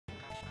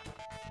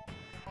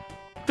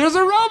There's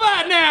a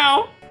robot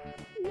now!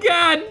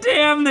 God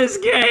damn this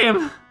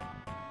game!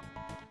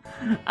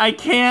 I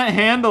can't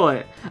handle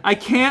it. I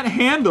can't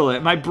handle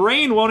it. My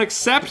brain won't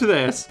accept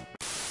this.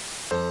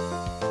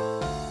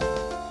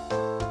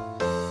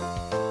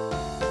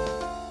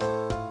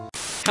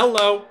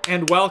 Hello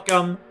and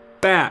welcome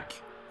back.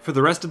 For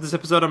the rest of this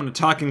episode, I'm gonna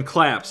talk in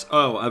claps.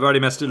 Oh, I've already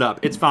messed it up.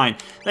 It's fine.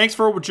 Thanks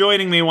for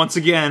joining me once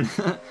again.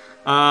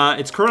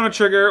 It's Chrono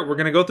Trigger. We're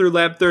gonna go through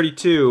Lab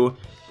 32.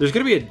 There's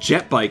gonna be a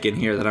jet bike in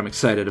here that I'm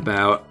excited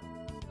about.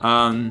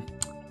 I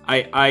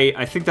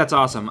think that's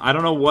awesome. I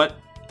don't know what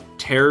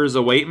terrors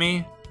await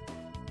me.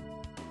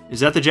 Is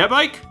that the jet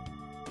bike?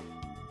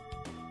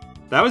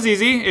 That was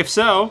easy, if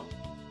so.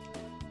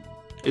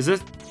 Is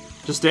it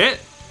just it?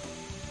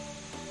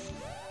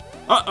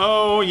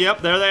 Uh-oh,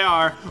 yep, there they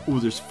are. Ooh,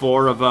 there's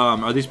 4 of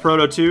them. Are these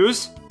Proto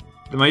 2s?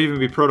 They might even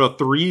be Proto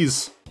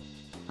 3s.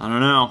 I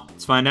don't know.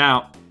 Let's find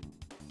out.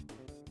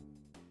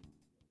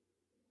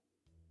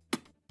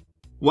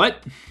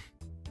 What?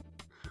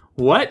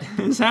 What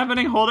is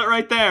happening? Hold it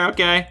right there,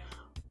 okay.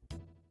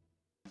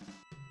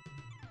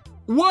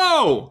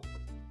 Whoa!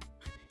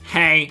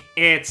 Hey,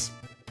 it's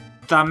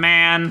the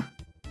man.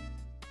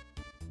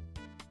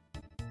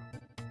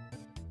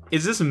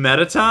 Is this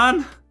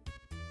Metaton?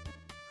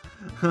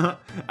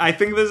 I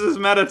think this is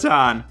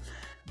Metaton.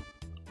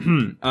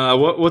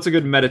 What's a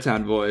good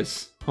Metaton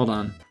voice? Hold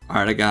on.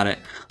 Alright, I got it.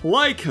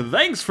 Like,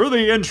 thanks for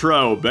the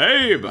intro,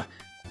 babe.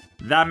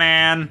 The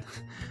man.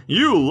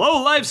 You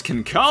lowlifes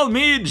can call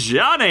me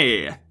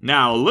Johnny.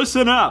 Now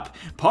listen up.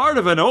 Part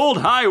of an old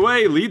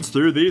highway leads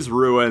through these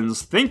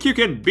ruins. Think you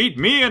can beat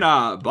me in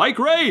a bike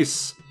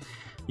race?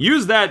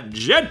 Use that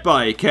jet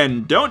bike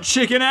and don't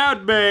chicken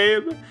out,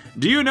 babe.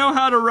 Do you know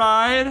how to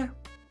ride?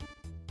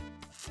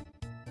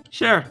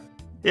 Sure.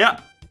 Yeah.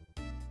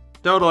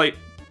 Totally.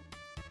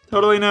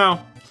 Totally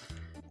no.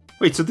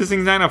 Wait, so this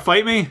thing's not gonna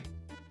fight me?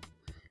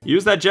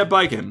 Use that jet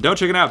bike and don't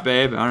chicken out,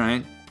 babe.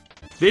 Alright.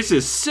 This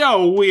is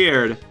so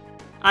weird.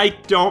 I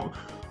don't...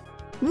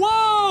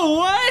 Whoa,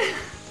 what?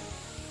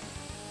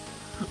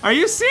 Are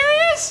you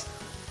serious?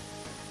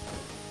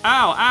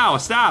 Ow, ow,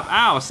 stop,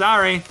 ow,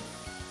 sorry.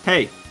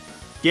 Hey,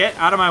 get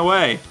out of my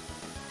way.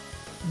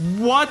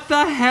 What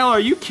the hell, are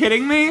you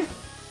kidding me?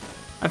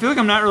 I feel like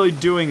I'm not really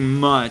doing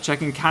much. I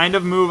can kind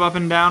of move up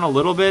and down a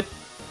little bit.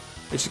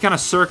 It's just kind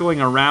of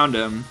circling around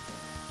him.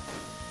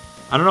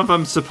 I don't know if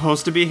I'm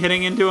supposed to be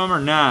hitting into him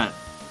or not.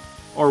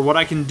 Or what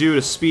I can do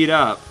to speed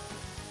up.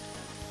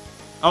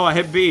 Oh, I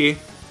hit B.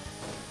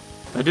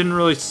 That didn't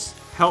really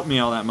help me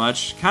all that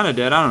much. Kinda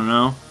did, I don't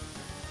know.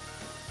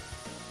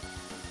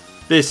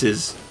 This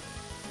is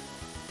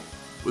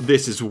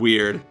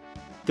weird.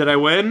 Did I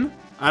win?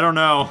 I don't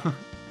know.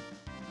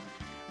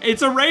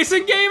 It's a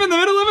racing game in the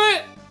middle of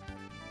it?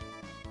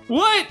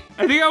 What?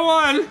 I think I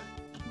won.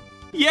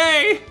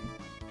 Yay.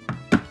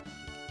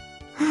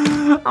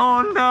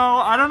 Oh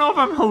no, I don't know if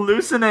I'm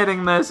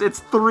hallucinating this. It's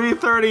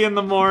 3:30 in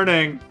the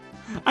morning.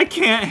 I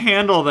can't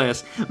handle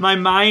this. My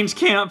mind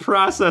can't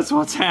process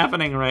what's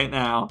happening right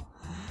now.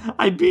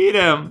 I beat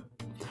him.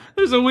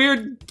 There's a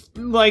weird,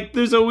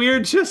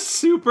 just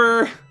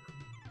super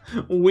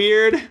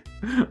weird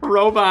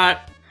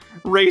robot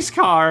race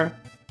car.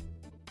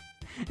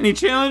 And he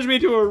challenged me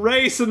to a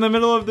race in the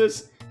middle of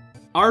this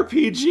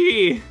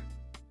RPG.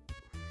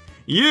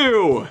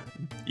 You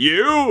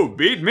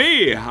beat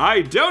me.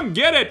 I don't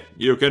get it.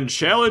 You can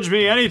challenge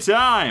me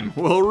anytime.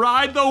 We'll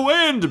ride the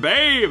wind,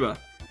 babe.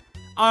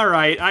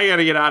 Alright, I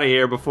gotta get out of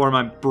here before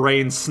my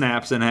brain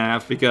snaps in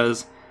half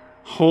because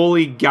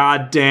holy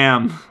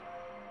goddamn.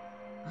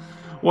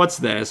 What's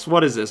this?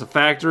 What is this? A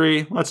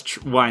factory?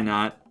 Why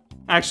not?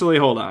 Actually,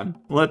 hold on.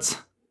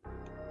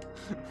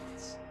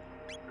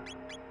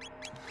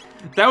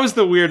 That was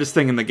the weirdest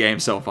thing in the game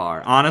so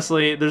far.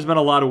 Honestly, there's been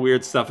a lot of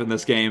weird stuff in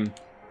this game.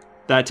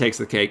 That takes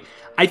the cake.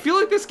 I feel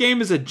like this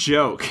game is a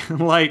joke.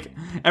 Like,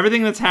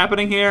 everything that's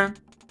happening here,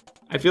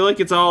 I feel like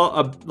it's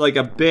all like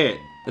a bit.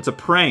 It's a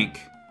prank.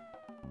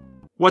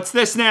 What's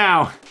this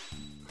now?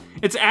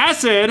 It's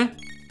acid?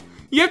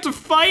 You have to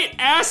fight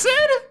acid?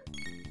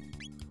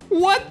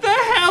 What the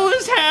hell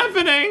is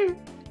happening?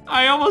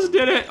 I almost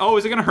did it. Oh,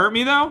 is it gonna hurt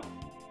me though?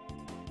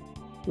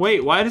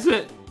 Wait, why is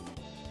it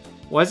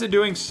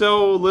doing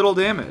so little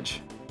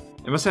damage?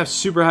 It must have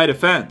super high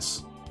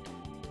defense.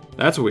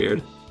 That's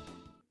weird.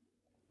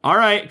 All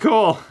right,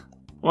 cool.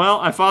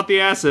 Well, I fought the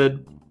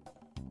acid.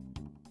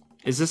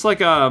 Is this like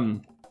a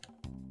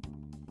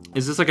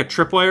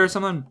tripwire or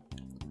something?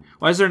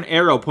 Why is there an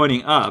arrow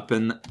pointing up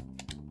and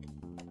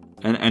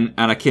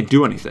I can't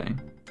do anything?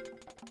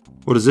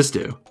 What does this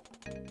do?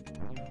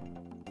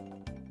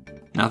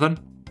 Nothing?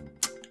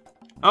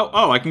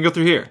 Oh, I can go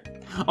through here.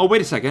 Oh,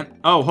 wait a second.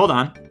 Oh, hold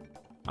on.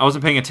 I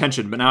wasn't paying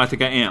attention, but now I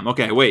think I am.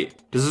 Okay, wait.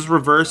 Does this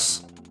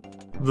reverse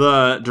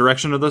the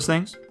direction of those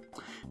things?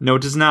 No,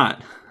 it does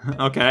not.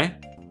 Okay.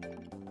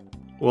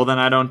 Well, then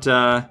I don't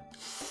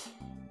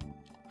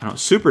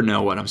super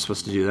know what I'm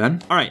supposed to do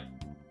then. All right.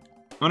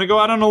 I'm gonna go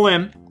out on a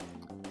limb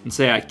and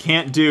say I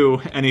can't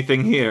do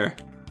anything here.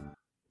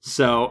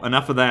 So,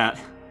 enough of that.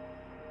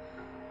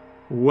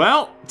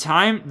 Well,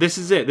 time, this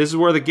is it. This is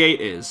where the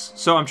gate is.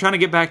 So I'm trying to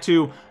get back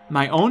to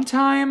my own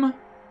time?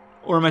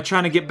 Or am I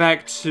trying to get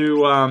back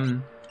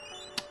to,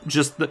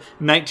 just the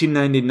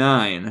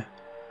 1999?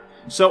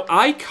 So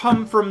I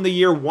come from the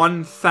year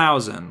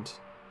 1000.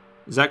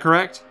 Is that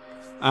correct?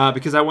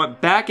 Because I went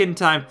back in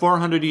time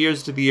 400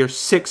 years to the year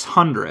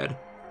 600.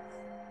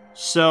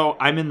 So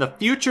I'm in the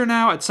future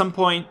now at some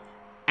point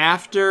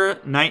after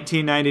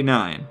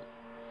 1999.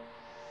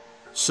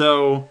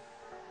 So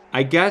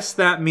I guess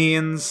that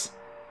means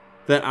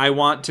that I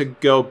want to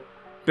go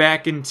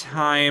back in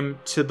time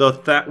to the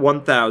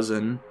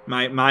 1000,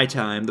 my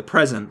time, the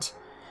present.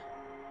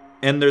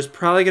 And there's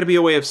probably going to be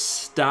a way of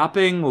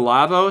stopping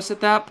Lavos at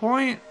that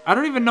point. I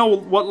don't even know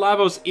what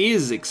Lavos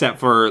is except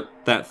for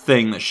that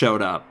thing that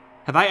showed up.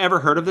 Have I ever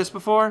heard of this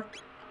before?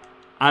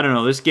 I don't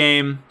know. This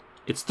game,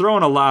 it's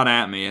throwing a lot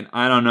at me, and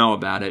I don't know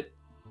about it.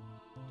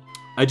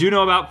 I do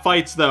know about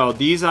fights, though.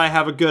 These I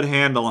have a good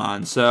handle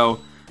on, so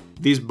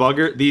these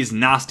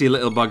nasty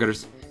little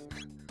buggers.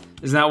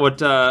 Isn't that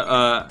what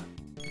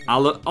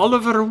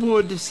Oliver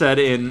Wood said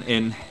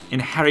in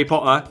Harry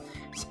Potter?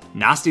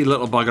 Nasty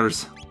little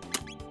buggers.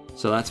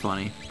 So that's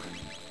funny.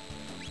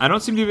 I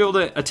don't seem to be able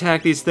to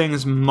attack these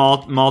things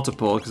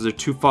multiple because they're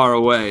too far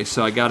away,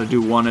 so I gotta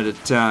do one at a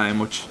time,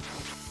 which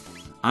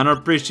I don't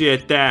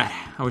appreciate that.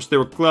 I wish they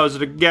were closer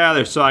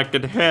together so I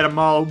could hit them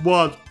all at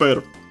once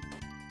better.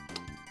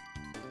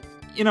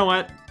 You know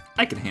what?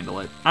 I can handle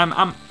it. I'm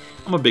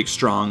a big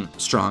strong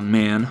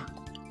man.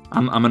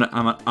 I'm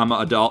an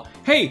adult.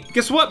 Hey,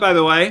 guess what, by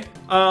the way?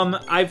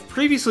 I've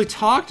previously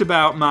talked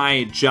about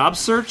my job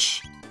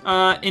search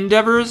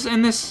endeavors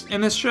in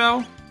this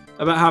show,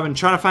 about how I've been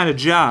trying to find a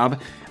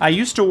job. I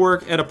used to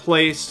work at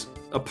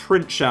a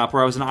print shop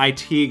where I was an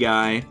IT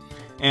guy,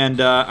 and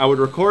I would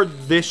record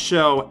this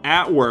show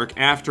at work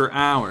after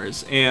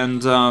hours.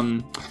 And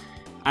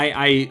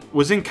I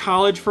was in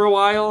college for a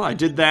while. I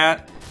did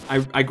that.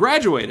 I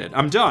graduated.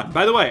 I'm done.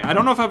 By the way, I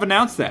don't know if I've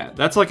announced that.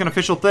 That's like an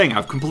official thing.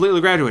 I've completely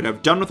graduated.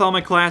 I've done with all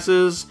my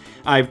classes.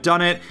 I've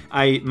done it.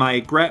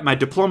 My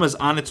diploma's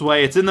on its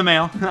way. It's in the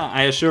mail.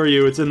 I assure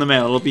you, it's in the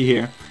mail. It'll be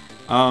here.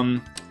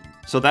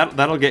 So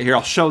that'll get here.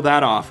 I'll show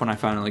that off when I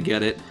finally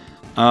get it.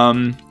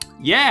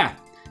 Yeah.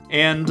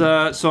 And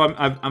so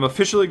I'm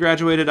officially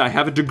graduated. I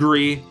have a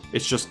degree.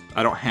 It's just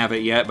I don't have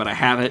it yet, but I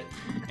have it.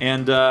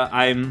 And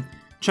I'm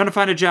trying to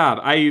find a job.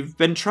 I've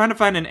been trying to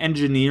find an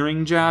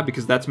engineering job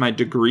because that's my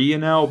degree, you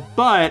know,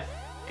 but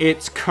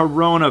it's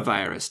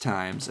coronavirus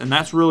times, and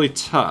that's really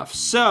tough.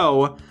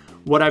 So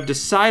what I've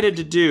decided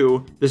to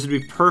do, this would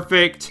be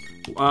perfect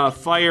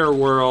fire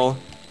whirl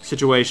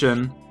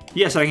situation.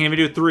 Yes, I can even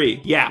do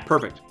 3. Yeah,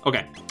 perfect.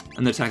 Okay, I'm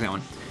gonna attack that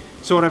one.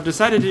 So what I've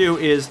decided to do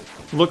is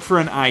look for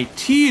an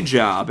IT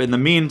job in the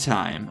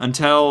meantime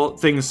until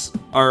things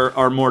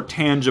are more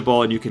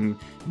tangible and you can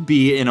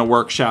be in a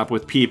workshop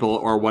with people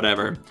or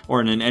whatever,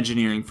 or in an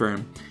engineering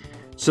firm.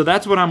 So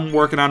that's what I'm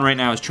working on right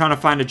now, is trying to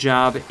find a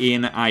job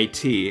in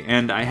IT.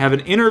 And I have an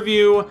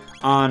interview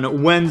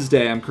on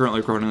Wednesday. I'm currently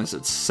recording this.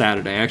 It's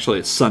Saturday. Actually,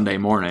 it's Sunday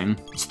morning.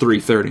 It's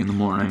 3:30 in the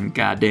morning.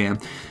 Goddamn.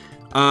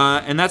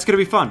 And that's going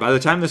to be fun. By the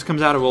time this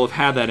comes out, I will have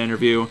had that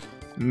interview.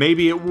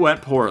 Maybe it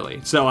went poorly.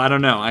 So I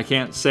don't know. I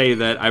can't say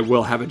that I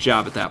will have a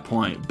job at that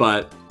point,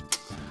 but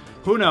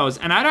who knows?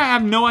 And I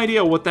have no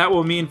idea what that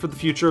will mean for the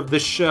future of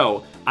this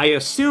show. I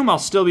assume I'll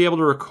still be able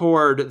to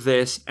record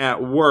this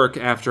at work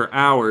after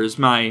hours,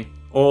 my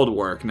old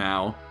work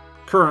now.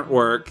 Current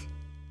work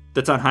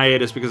that's on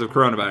hiatus because of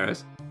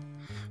coronavirus.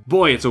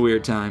 Boy, it's a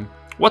weird time.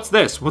 What's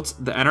this? What's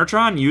the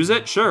Enertron? Use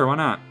it? Sure, why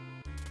not?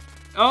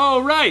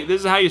 Oh, right,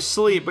 this is how you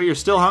sleep, but you're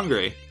still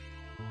hungry.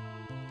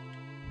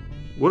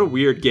 What a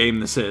weird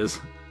game this is.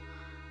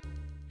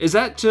 Is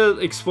that to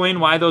explain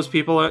why those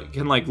people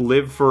can, like,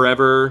 live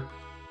forever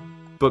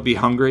but be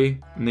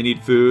hungry and they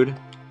need food?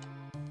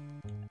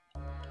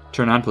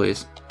 Turn on,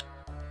 please.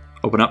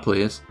 Open up,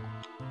 please.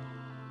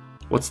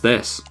 What's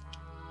this?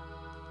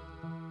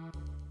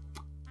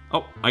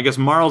 Oh, I guess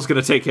Marle's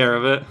gonna take care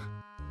of it.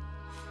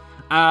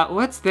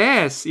 What's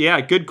this?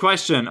 Yeah, good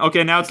question.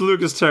 Okay, now it's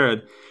Lucca's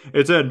turn.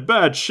 It's in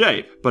bad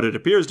shape, but it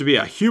appears to be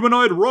a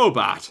humanoid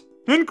robot.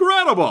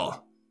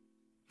 Incredible!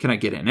 Can I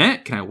get in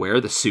it? Can I wear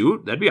the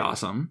suit? That'd be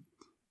awesome.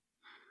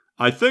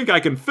 I think I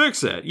can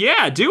fix it.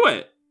 Yeah, do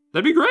it.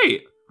 That'd be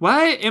great.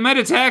 What? It might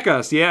attack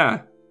us,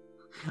 yeah.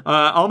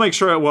 I'll make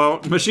sure it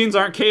won't. Machines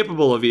aren't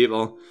capable of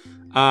evil.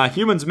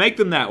 Humans make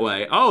them that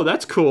way. Oh,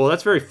 that's cool.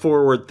 That's very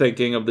forward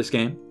thinking of this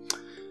game.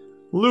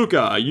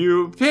 Lucca,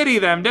 you pity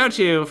them, don't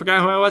you?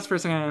 Forgot who I was for a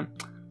second.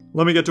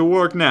 Let me get to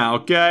work now,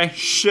 okay?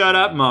 Shut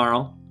up,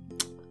 Marle.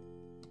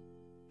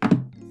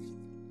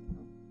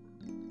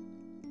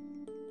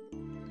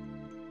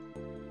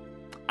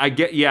 I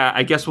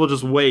guess we'll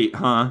just wait,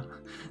 huh?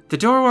 The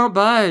door won't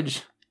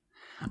budge.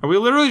 Are we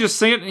literally just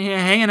sitting here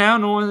hanging out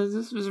and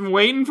just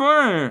waiting for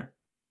her?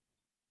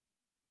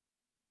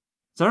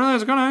 Is that really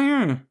what's going on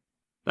here?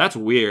 That's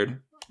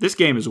weird. This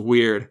game is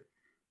weird.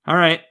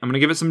 Alright, I'm gonna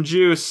give it some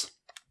juice.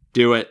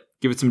 Do it.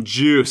 Give it some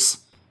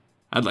juice.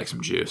 I'd like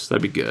some juice.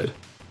 That'd be good.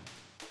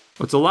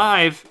 What's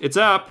alive? It's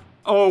up.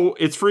 Oh,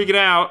 it's freaking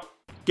out.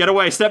 Get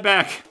away, step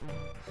back.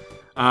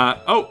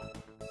 Oh,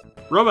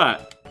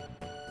 robot.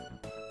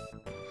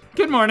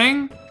 Good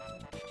morning.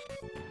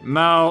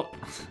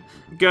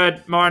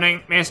 Good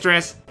morning,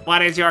 mistress.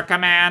 What is your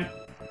command?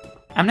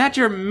 I'm not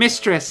your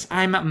mistress,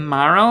 I'm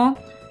Marle.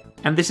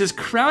 And this is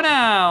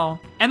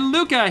Chrono. And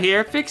Lucca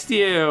here fixed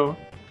you.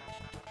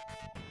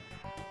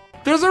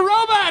 There's a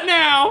robot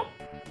now!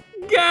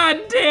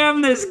 God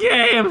damn this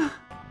game!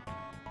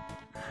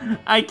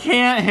 I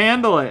can't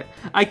handle it.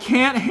 I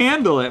can't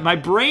handle it. My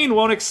brain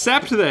won't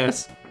accept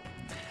this.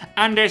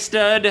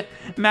 Understood.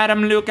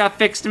 Madam Lucca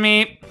fixed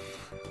me.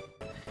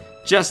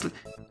 Just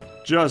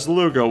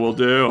Lucca will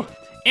do.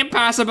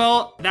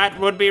 Impossible. That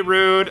would be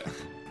rude.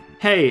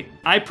 Hey,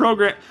 I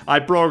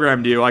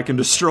programmed you. I can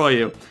destroy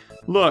you.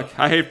 Look,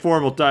 I hate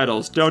formal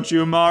titles. Don't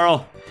you,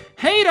 Marle?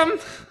 Hate them.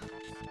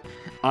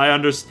 I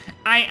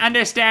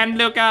understand,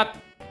 Lucca.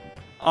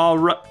 All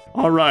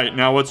right.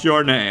 Now, what's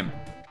your name?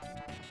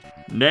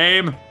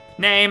 Name.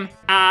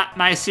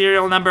 My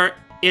serial number.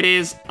 It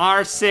is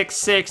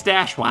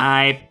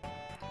R66-Y.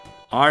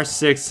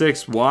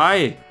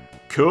 R66Y?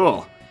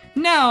 Cool.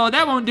 No,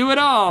 that won't do at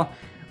all.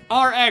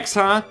 RX,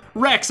 huh?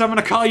 Rex, I'm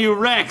gonna call you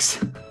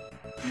Rex.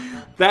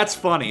 That's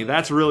funny,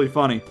 that's really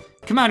funny.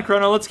 Come on,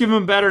 Chrono, let's give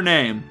him a better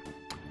name.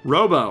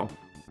 Robo.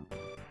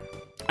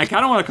 I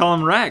kinda wanna call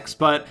him Rex,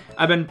 but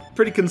I've been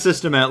pretty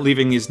consistent at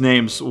leaving these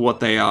names what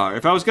they are.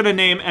 If I was gonna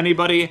name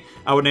anybody,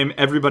 I would name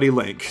everybody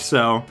Link,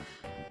 so.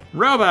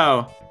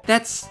 Robo,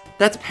 that's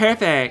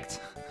perfect.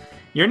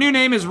 Your new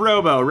name is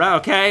Robo,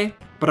 okay?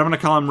 But I'm gonna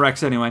call him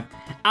Rex anyway.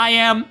 I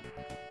am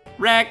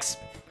Rex.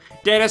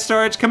 Data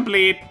storage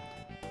complete.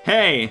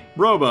 Hey,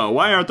 Robo,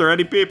 why aren't there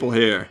any people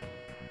here?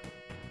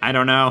 I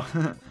don't know.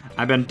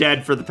 I've been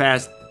dead for the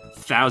past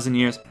 1,000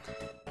 years.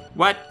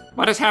 What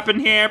has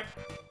happened here?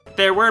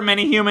 There were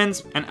many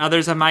humans and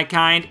others of my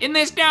kind in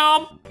this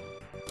dome.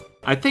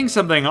 I think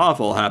something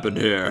awful happened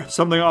here.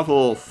 Something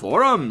awful.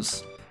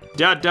 Forums. ...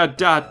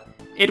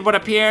 It would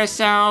appear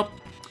so.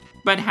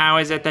 But how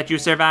is it that you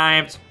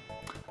survived?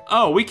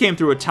 Oh, we came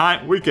from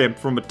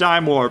a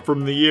time warp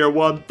from the year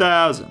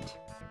 1000.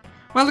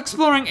 While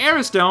exploring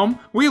Arisdome,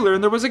 we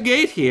learned there was a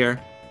gate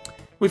here.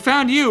 We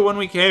found you when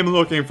we came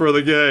looking for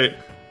the gate.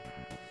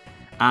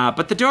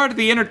 But the door to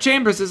the inner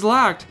chambers is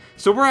locked,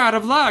 so we're out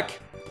of luck.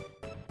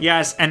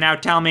 Yes, and now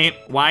tell me,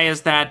 why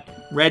is that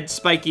red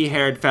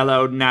spiky-haired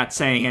fellow not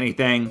saying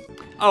anything?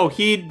 Oh,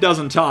 he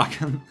doesn't talk.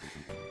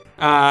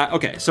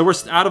 Okay, so we're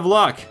out of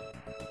luck.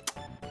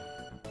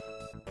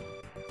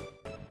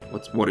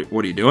 What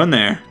are you doing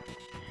there?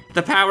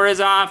 The power is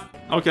off.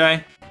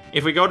 Okay.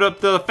 If we go to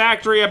the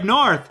factory up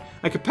north,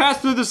 I could pass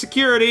through the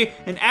security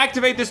and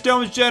activate this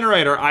dome's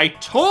generator. I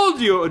told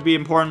you it would be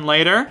important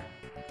later.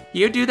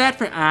 You do that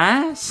for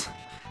us?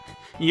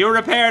 You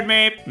repaired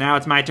me. Now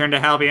it's my turn to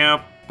help you.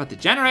 But the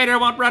generator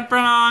won't run for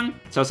long,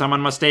 so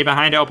someone must stay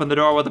behind to open the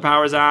door while the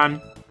power's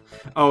on.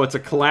 Oh, it's a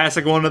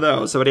classic one of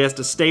those. Somebody has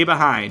to stay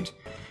behind.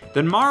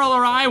 Then Marle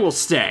or I will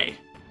stay.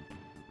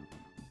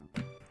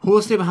 Who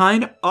will stay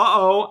behind?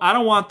 Uh-oh, I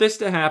don't want this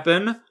to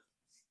happen.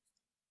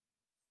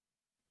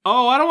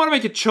 Oh, I don't want to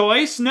make a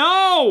choice.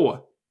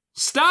 No!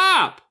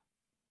 Stop!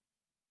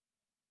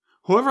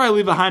 Whoever I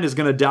leave behind is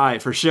gonna die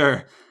for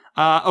sure.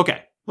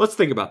 Okay, let's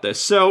think about this.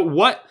 So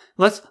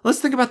let's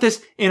think about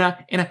this in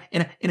a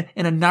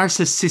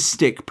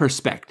narcissistic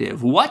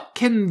perspective. What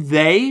can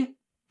they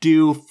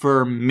do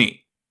for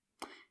me?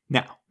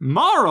 Now,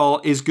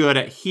 Marle is good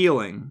at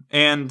healing,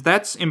 and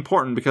that's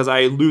important because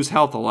I lose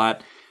health a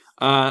lot.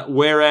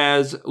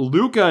 Whereas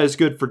Lucca is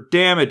good for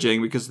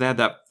damaging because they had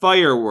that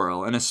fire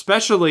whirl. And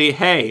especially,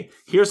 hey,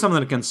 here's something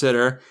to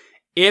consider.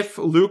 If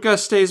Lucca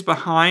stays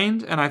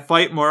behind and I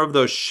fight more of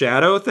those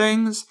shadow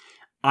things,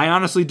 I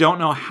honestly don't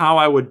know how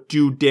I would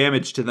do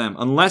damage to them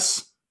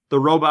unless the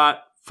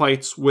robot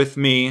fights with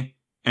me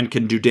and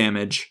can do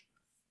damage.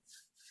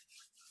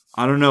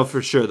 I don't know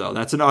for sure though.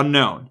 That's an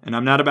unknown, and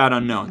I'm not about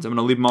unknowns. I'm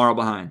gonna leave Marle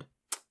behind.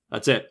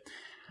 That's it.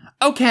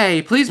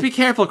 Okay, please be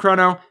careful,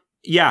 Chrono.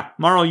 Yeah,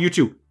 Marle, you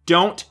too.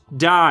 Don't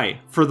die,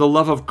 for the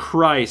love of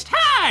Christ.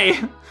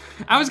 Hi!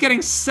 I was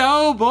getting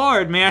so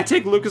bored. May I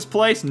take Lucca's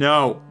place?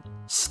 No.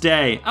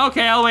 Stay.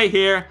 Okay, I'll wait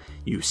here.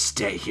 You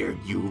stay here.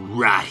 You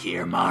rot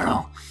here,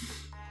 Marle.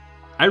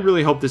 I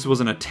really hope this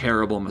wasn't a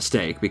terrible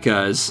mistake,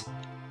 because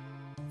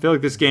I feel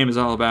like this game is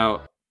all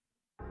about...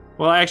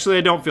 Well, actually,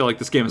 I don't feel like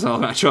this game is all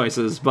about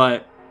choices,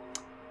 but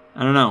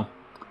I don't know.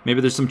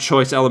 Maybe there's some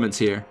choice elements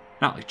here.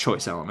 Not like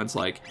choice elements,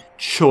 like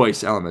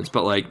choice elements,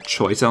 but like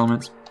choice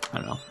elements. I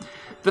don't know.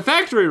 The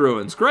factory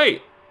ruins,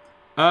 great.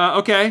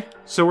 Okay,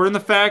 so we're in the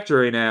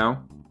factory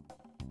now.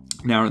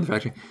 Now we're in the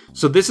factory.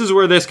 So this is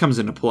where this comes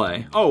into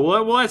play. Oh,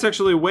 well, let's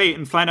actually wait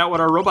and find out what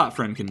our robot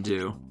friend can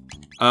do.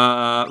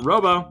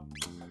 Robo.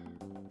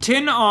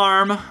 Tin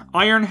arm,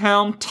 iron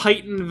helm,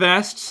 titan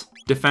vests,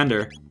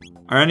 defender.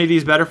 Are any of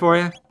these better for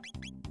you?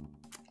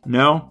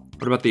 No?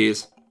 What about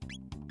these?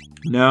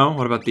 No?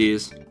 What about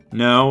these?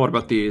 No? What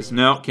about these?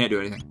 No? Can't do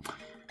anything.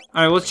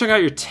 All right, let's check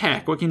out your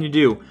tech. What can you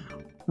do?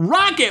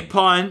 Rocket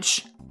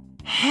punch?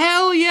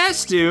 Hell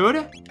yes,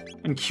 dude.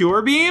 And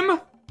cure beam?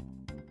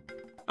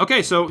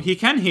 Okay, so he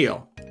can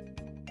heal.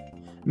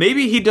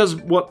 Maybe he does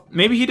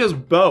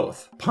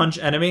both. Punch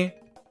enemy.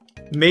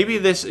 Maybe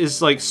this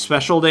is like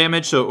special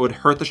damage, so it would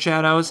hurt the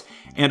shadows,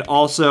 and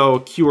also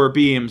cure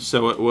beams,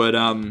 so it would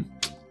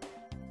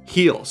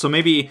heal. So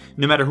maybe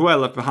no matter who I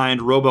left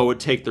behind, Robo would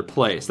take their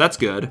place. That's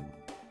good.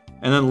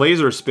 And then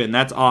laser spin,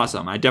 that's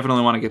awesome. I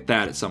definitely want to get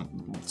that at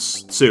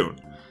soon.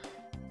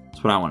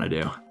 That's what I want to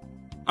do.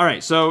 All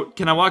right, so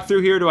can I walk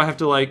through here? Do I have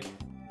to like?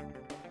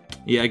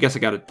 Yeah, I guess I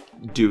gotta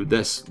do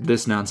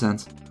this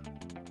nonsense.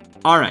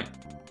 All right,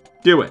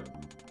 do it.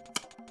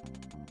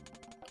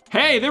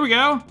 Hey, there we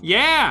go.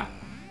 Yeah,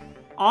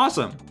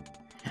 awesome.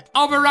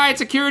 Override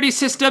security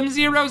system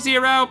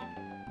 00.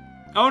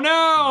 Oh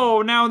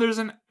no, now there's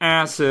an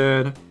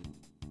acid.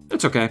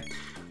 It's okay.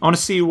 I want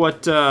to see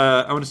what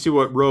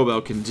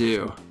Robo can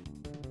do.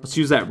 Let's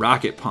use that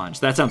rocket punch.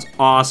 That sounds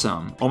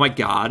awesome. Oh my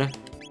god.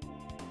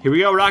 Here we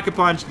go, rocket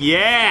punch.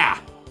 Yeah.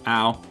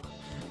 Ow.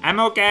 I'm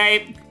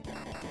okay.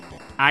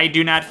 I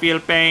do not feel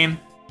pain.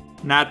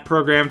 Not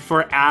programmed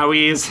for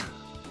owies.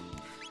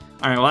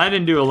 All right, well, I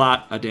didn't do a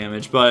lot of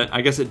damage, but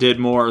I guess it did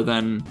more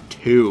than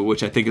 2,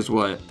 which I think is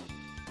what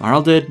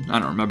Marle did. I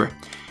don't remember.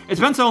 It's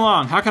been so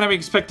long. How can I be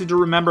expected to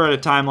remember at a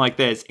time like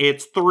this?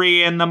 It's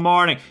 3 in the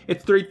morning.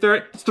 It's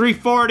 3:30. It's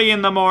 3:40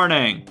 in the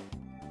morning.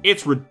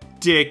 It's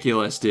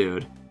ridiculous,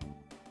 dude.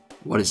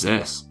 What is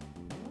this?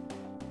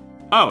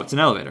 Oh, it's an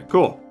elevator.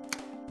 Cool.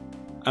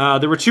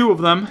 There were 2 of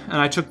them, and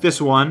I took this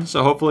one,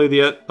 so hopefully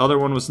the other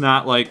one was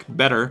not, like,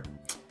 better.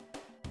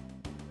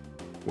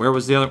 Where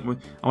was the other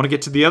one? I want to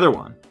get to the other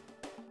one.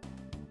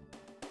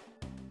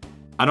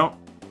 I don't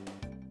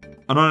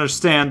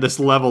understand this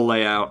level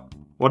layout.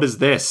 What is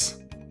this?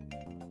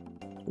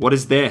 What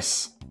is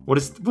this?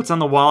 What's on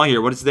the wall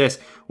here? What is this?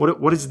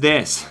 What is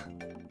this?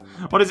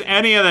 What is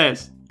any of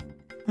this?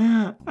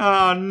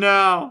 Oh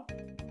no.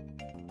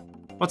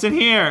 What's in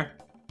here?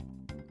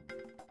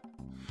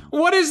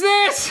 What is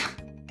this?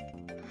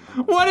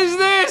 What is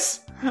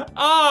this?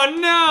 Oh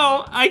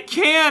no, I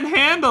can't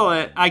handle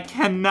it. I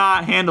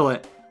cannot handle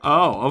it.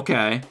 Oh,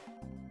 okay.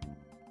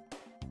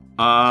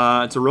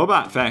 It's a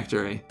robot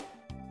factory.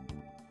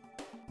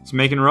 It's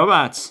making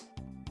robots.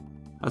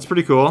 That's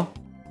pretty cool.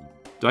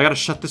 Do I gotta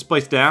shut this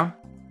place down?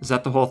 Is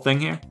that the whole thing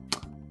here?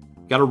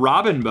 Got a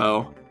robin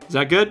bow. Is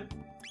that good?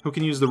 Who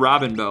can use the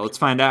robin bow? Let's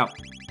find out.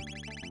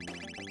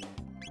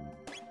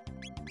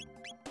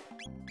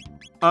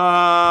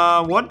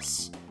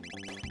 What's...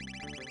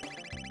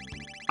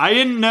 I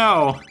didn't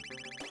know.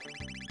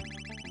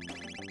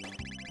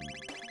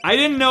 I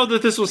didn't know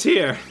that this was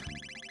here.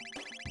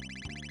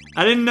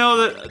 I didn't know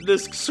that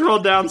this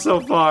scrolled down so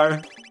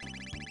far.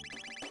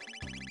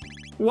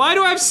 Why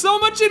do I have so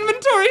much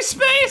inventory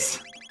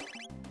space?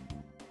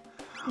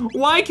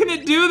 Why can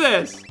it do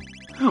this?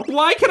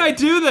 Why can I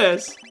do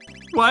this?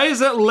 Why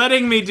is it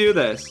letting me do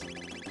this?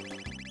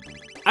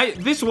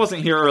 This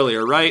wasn't here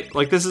earlier, right?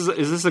 Like is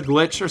this a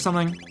glitch or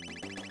something?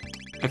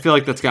 I feel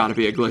like that's gotta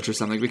be a glitch or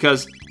something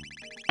because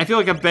I feel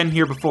like I've been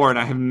here before and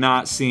I have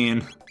not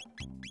seen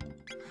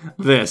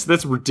this.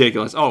 That's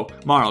ridiculous. Oh,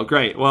 Marle,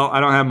 great. Well,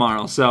 I don't have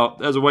Marle, so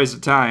that was a waste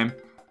of time.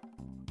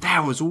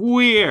 That was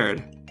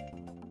weird.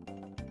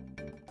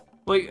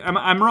 Like,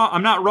 I'm wrong.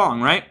 I'm not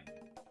wrong, right?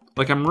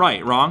 Like, I'm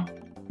right. Wrong?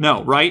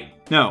 No.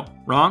 Right? No.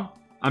 Wrong?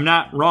 I'm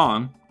not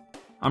wrong.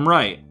 I'm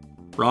right.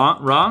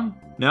 Wrong? Wrong?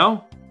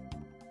 No?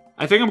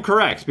 I think I'm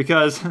correct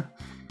because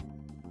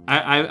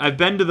I've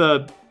been to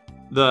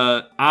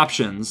the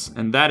options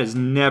and that has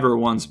never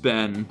once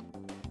been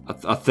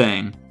a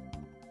thing.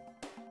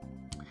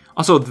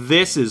 Also,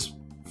 this is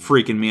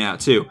freaking me out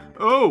too.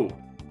 Oh!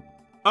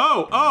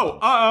 Oh! Oh!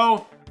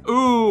 Uh-oh!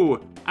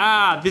 Ooh!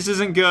 Ah! This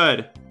isn't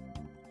good.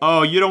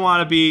 Oh, you don't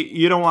want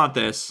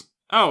this.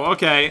 Oh,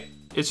 okay.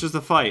 It's just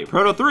a fight.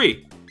 Proto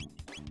 3.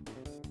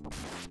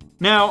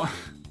 Now,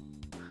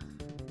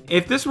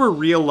 if this were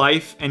real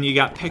life and you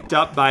got picked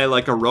up by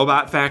like a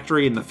robot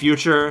factory in the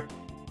future,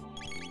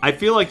 I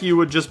feel like you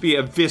would just be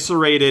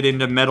eviscerated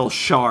into metal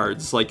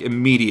shards, like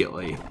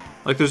immediately.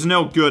 Like there's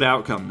no good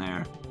outcome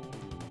there.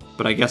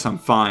 But I guess I'm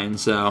fine,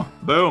 so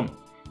boom.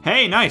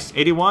 Hey, nice,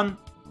 81.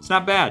 It's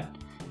not bad.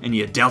 And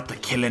you dealt the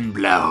killing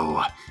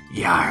blow.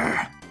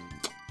 Yar.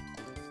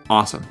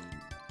 Awesome.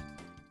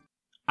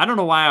 I don't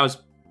know why I was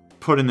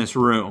put in this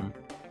room.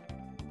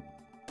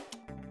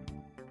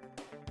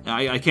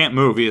 I can't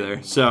move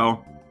either,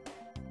 so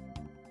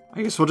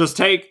I guess we'll just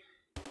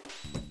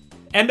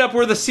end up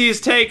where the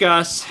seas take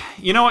us.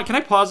 You know what, can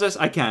I pause this?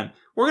 I can.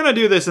 We're gonna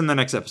do this in the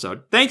next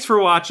episode. Thanks for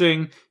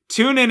watching.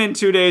 Tune in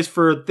 2 days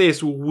for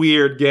this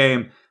weird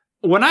game.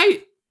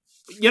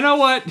 You know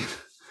what?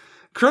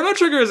 Chrono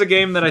Trigger is a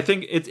game that I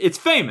think it's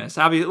famous.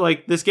 Obviously,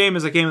 like this game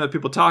is a game that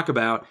people talk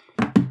about.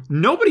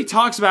 Nobody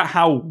talks about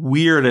how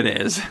weird it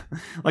is.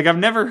 Like I've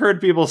never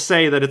heard people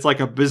say that it's like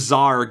a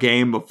bizarre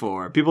game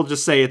before. People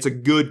just say it's a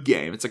good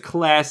game. It's a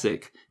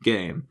classic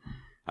game.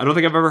 I don't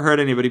think I've ever heard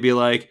anybody be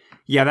like,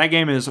 yeah, that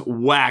game is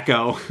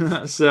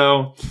wacko.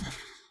 So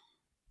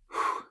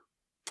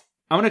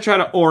I'm gonna try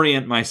to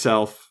orient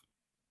myself,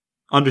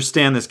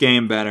 understand this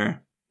game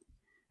better.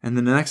 And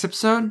then the next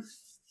episode,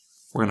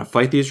 We're gonna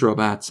fight these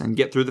robots and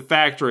get through the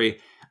factory.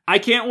 I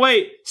can't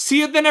wait. See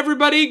you then,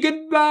 everybody.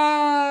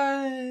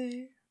 Goodbye.